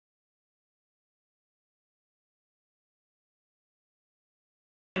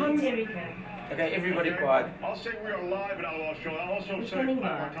Okay, everybody quiet. I'll say we are live at our show. I'll also say something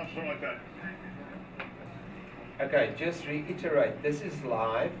like that. Okay, just reiterate. This is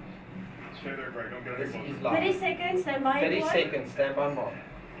live. Stay there, Greg. Don't get This any is closer. live. 30 seconds, stand by. 30 everyone. seconds, stand by mark.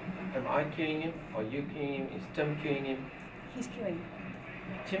 Am I queuing him? Are you queuing him? Is Tim queuing him? He's queuing.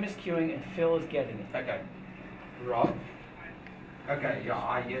 Tim is queuing and Phil is getting it. Okay. Rob? Okay, yeah,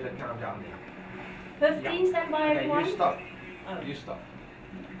 I hear the countdown there. 15, stand by, Okay, everyone. you stop. Oh. You stop.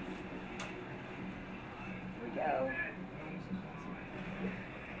 Here we go.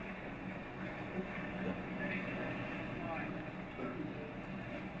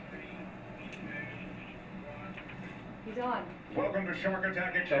 He's on. Welcome to Shark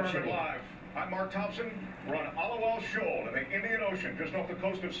Attack Experiment Live. I'm Mark Thompson. We're on Allowal Shoal in the Indian Ocean, just off the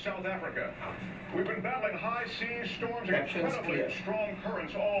coast of South Africa. We've been battling high seas, storms, and incredibly strong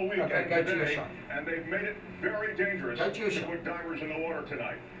currents all week and today, and they've made it very dangerous to put divers in the water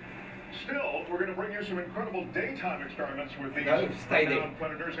tonight. Still, we're going to bring you some incredible daytime experiments with these renowned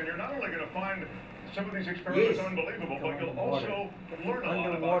predators, and you're not only going to find some of these experiments unbelievable, but you'll also learn a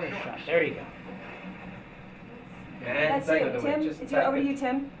lot about sharks. There you go. And That's it, Tim. It's over to you,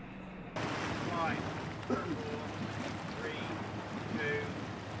 Tim. 5, 4, 3, 2,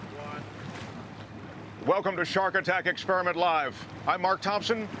 1. Welcome to Shark Attack Experiment Live. I'm Mark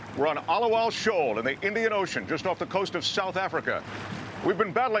Thompson. We're on Allowal Shoal in the Indian Ocean, just off the coast of South Africa. We've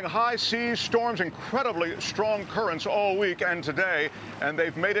been battling high seas, storms, incredibly strong currents all week and today, and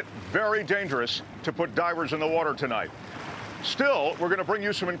they've made it very dangerous to put divers in the water tonight. Still, we're going to bring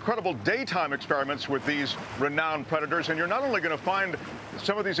you some incredible daytime experiments with these renowned predators, and you're not only going to find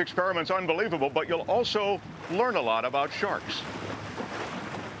some of these experiments unbelievable, but you'll also learn a lot about sharks.